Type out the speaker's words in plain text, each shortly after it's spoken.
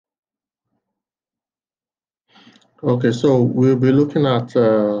Okay, so we'll be looking at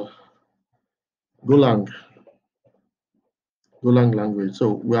Golang language.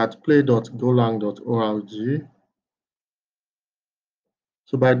 So we're at play.golang.org.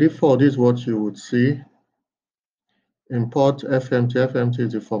 So by default, this is what you would see. Import FMT. FMT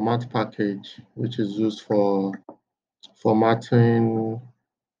is the format package, which is used for formatting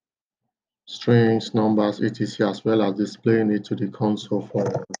strings, numbers, etc., as well as displaying it to the console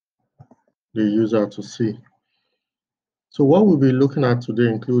for the user to see. So what we'll be looking at today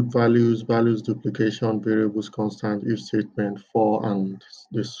include values duplication, variables, constant, if statement, for, and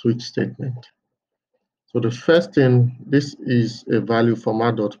the switch statement. So the first thing, this is a value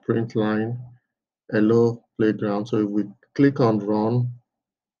format.println hello playground. So if we click on run,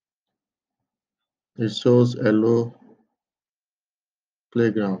 it shows hello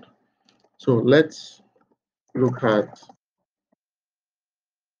playground. So let's look at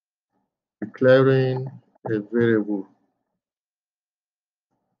declaring a variable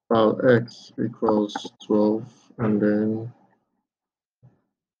while x equals 12, and then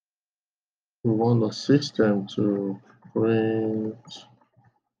we want the system to print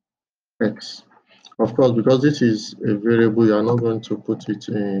x. Of course, because this is a variable, you are not going to put it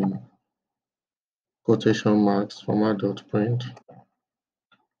in quotation marks, format.print.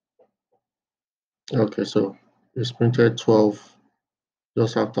 Okay, so it's printed 12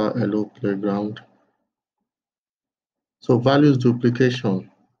 just after hello playground. So values duplication.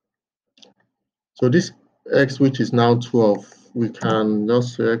 So this x, which is now 12, we can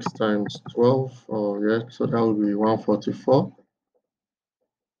just say x times 12, or yeah, so that would be 144.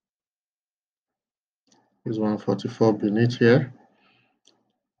 Is 144 beneath here.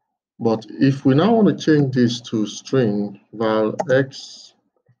 But if we now want to change this to string, val x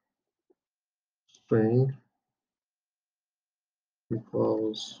string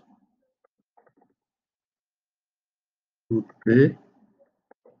equals good day,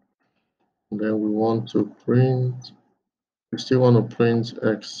 and then we want to print, we still want to print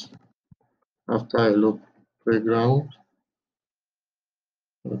x after hello playground.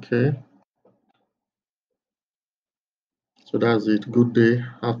 Okay, so that's it, good day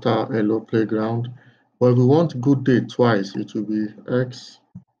after hello playground. But if we want good day twice, it will be x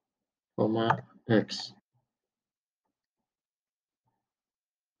comma x.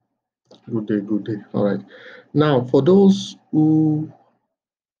 Good day. All right. Now, for those who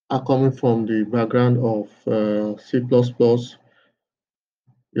are coming from the background of C++,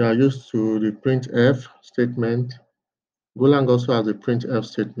 you are used to the printf statement. Golang also has a printf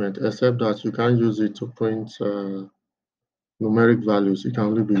statement, except that you can't use it to print numeric values. It can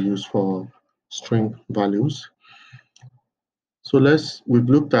only be used for string values. So we've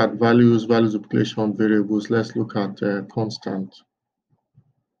looked at values duplication, variables. Let's look at constant.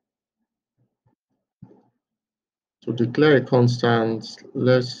 To declare a constant,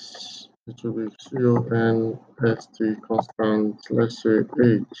 it will be const constant, let's say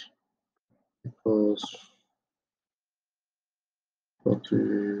age equals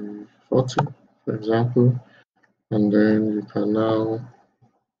 40, for example, and then you can now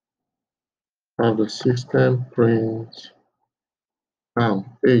have the system print. Now,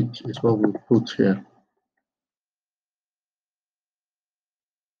 age is what we put here.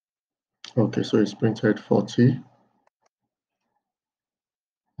 Okay, so it's printed 40.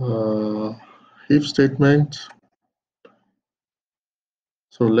 If statement.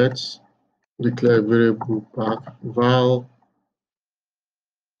 So let's declare a variable back, val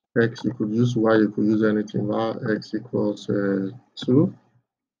x, you could use y, you could use anything, val x equals 2.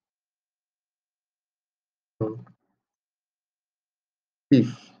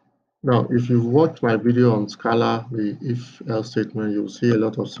 If. Now, if you've watched my video on Scala, the if-else statement, you'll see a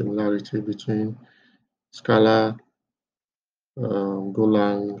lot of similarity between Scala,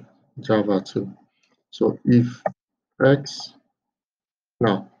 Golang, Java too. So if x,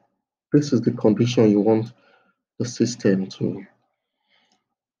 now this is the condition you want the system to.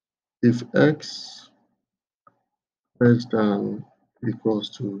 If x less than equals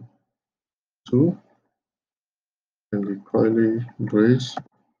to 2, and the curly brace,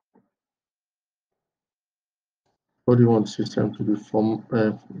 what do you want the system to do?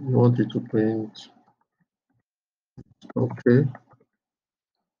 You want it to print okay.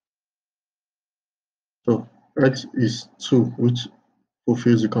 So x is 2, which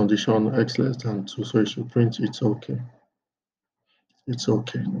fulfills the condition x less than 2, so it should print it's okay. It's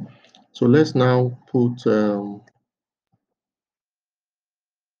okay. So let's now put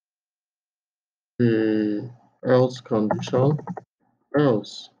the else condition,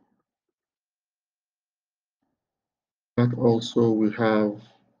 else. That also we have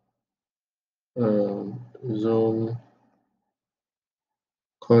zone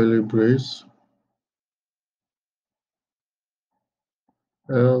curly brace,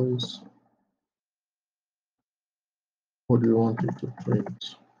 else what do you want it to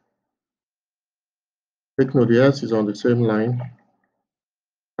print? Take note, the else is on the same line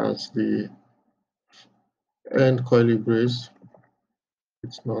as the end curly brace.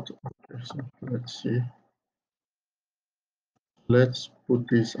 It's not okay, so let's see. Let's put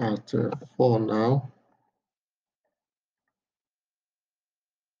this at 4 now.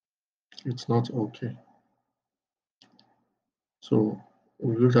 It's not okay. So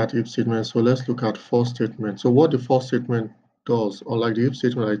we looked at if statement. So let's look at for statement. So what the for statement does, unlike the if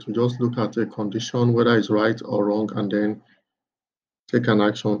statement, it will just look at a condition, whether it's right or wrong, and then take an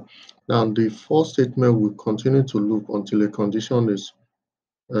action. Now the for statement will continue to loop until a condition is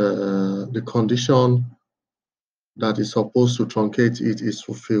the condition that is supposed to truncate it is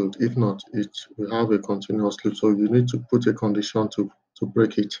fulfilled. If not, it will have a continuous loop. So you need to put a condition to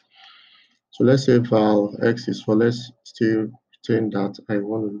break it. So let's say val x is for, let's still retain that. I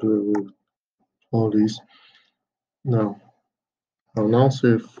want to do away with all this. Now, I'll now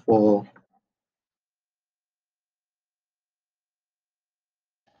say for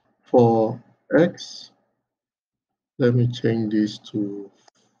x, let me change this to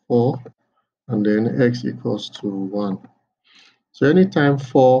 4, and then x equals to 1. So anytime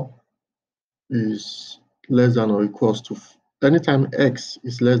 4 is less than or equals to, anytime x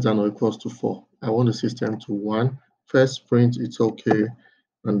is less than or equals to 4, I want the system to 1. First print it's okay,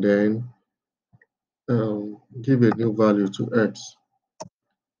 and then give a new value to x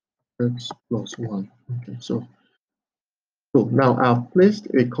plus 1. Okay, so now I've placed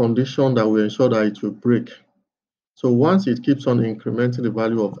a condition that will ensure that it will break. So once it keeps on incrementing the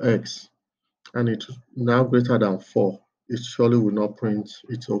value of x and it's now greater than 4, it surely will not print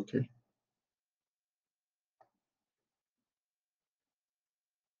it's okay.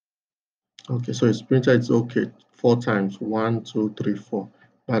 Okay, so it's printed it's okay 4 times, 1, 2, 3, 4.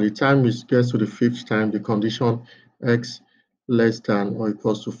 By the time it gets to the 5th time, the condition x less than or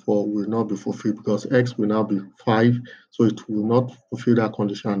equals to 4 will not be fulfilled, because x will now be 5, so it will not fulfill that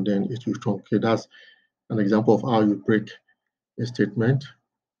condition, and then it will truncate. That's an example of how you break a statement.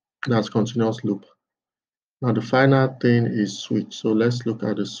 That's continuous loop. Now the final thing is switch. So let's look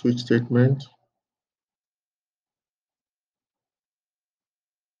at the switch statement.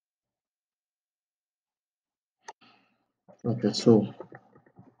 Okay, so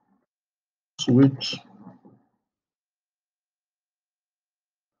switch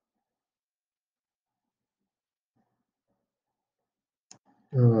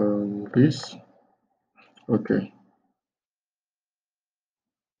this. Okay,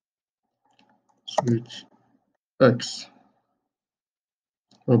 switch x.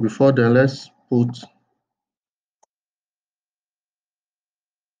 So before then, let's put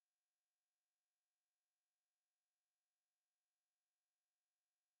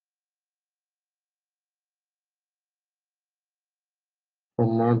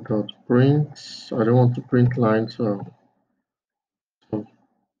command.print. I don't want to print lines, so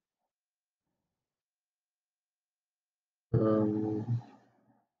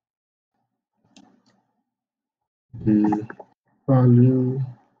the value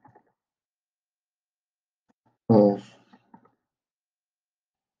of,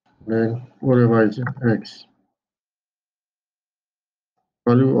 then whatever is x,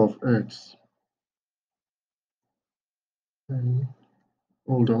 value of x, and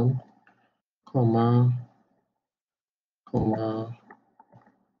hold on, comma, comma.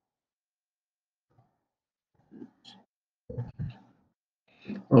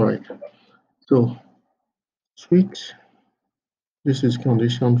 All right, so switch, this is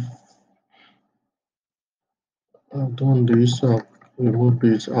condition. I've done this, I've removed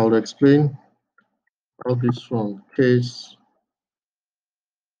this. I'll explain how this from case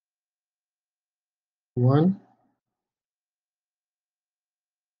 1,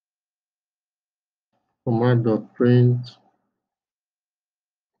 command.print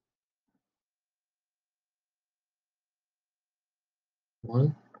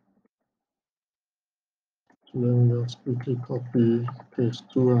 1. So let me just quickly copy case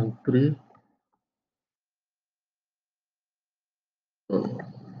 2 and 3.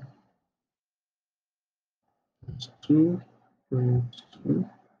 Case 2, print 2,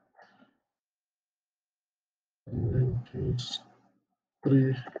 and then case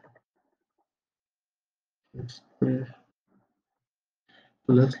 3, case 3.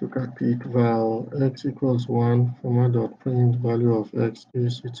 So let's look at it. Val x equals 1, command.print value of x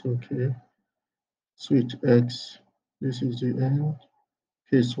is it's okay. Switch x, this is the end.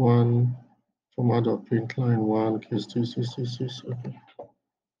 Case 1, Format of print line 1, case 2, okay.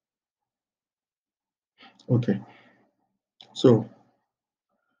 Okay, so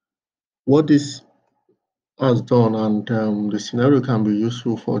what this has done, and the scenario can be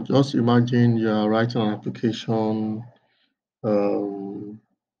useful for, just imagine you are writing an application, loan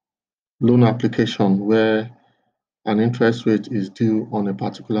application, where an interest rate is due on a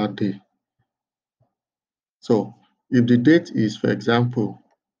particular day. So if the date is, for example,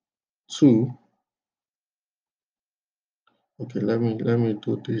 2, okay, let me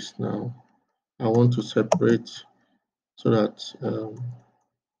do this now. I want to separate so that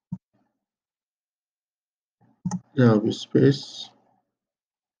there will be space.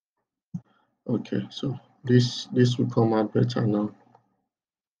 Okay, so this will come out better now.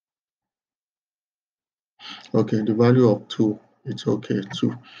 Okay, the value of 2, it's okay,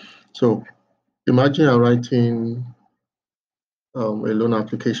 2. So imagine you're writing a loan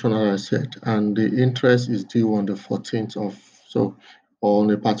application, as I said, and the interest is due on the 14th of, so, or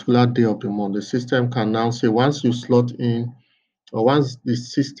on a particular day of the month. The system can now say, once you slot in, or once the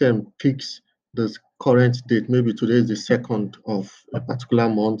system picks the current date, maybe today is the 2nd of a particular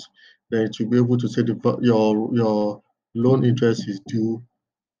month, then it will be able to say your loan interest is due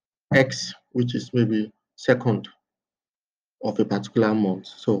X, which is maybe 2nd of a particular month.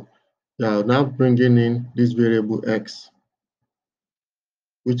 So you are now bringing in this variable X,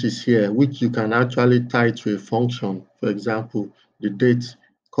 which is here, which you can actually tie to a function. For example, the date,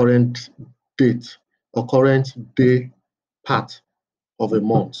 current date, or current day part of a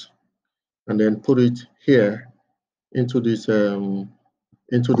month, and then put it here into this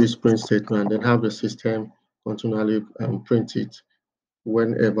print statement, and then have the system continually print it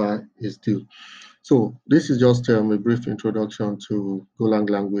whenever it's due. So this is just a brief introduction to Golang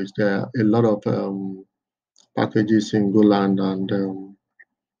language. There are a lot of packages in Golang, and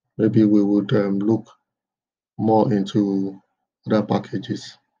maybe we would look more into other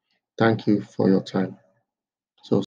packages. Thank you for your time.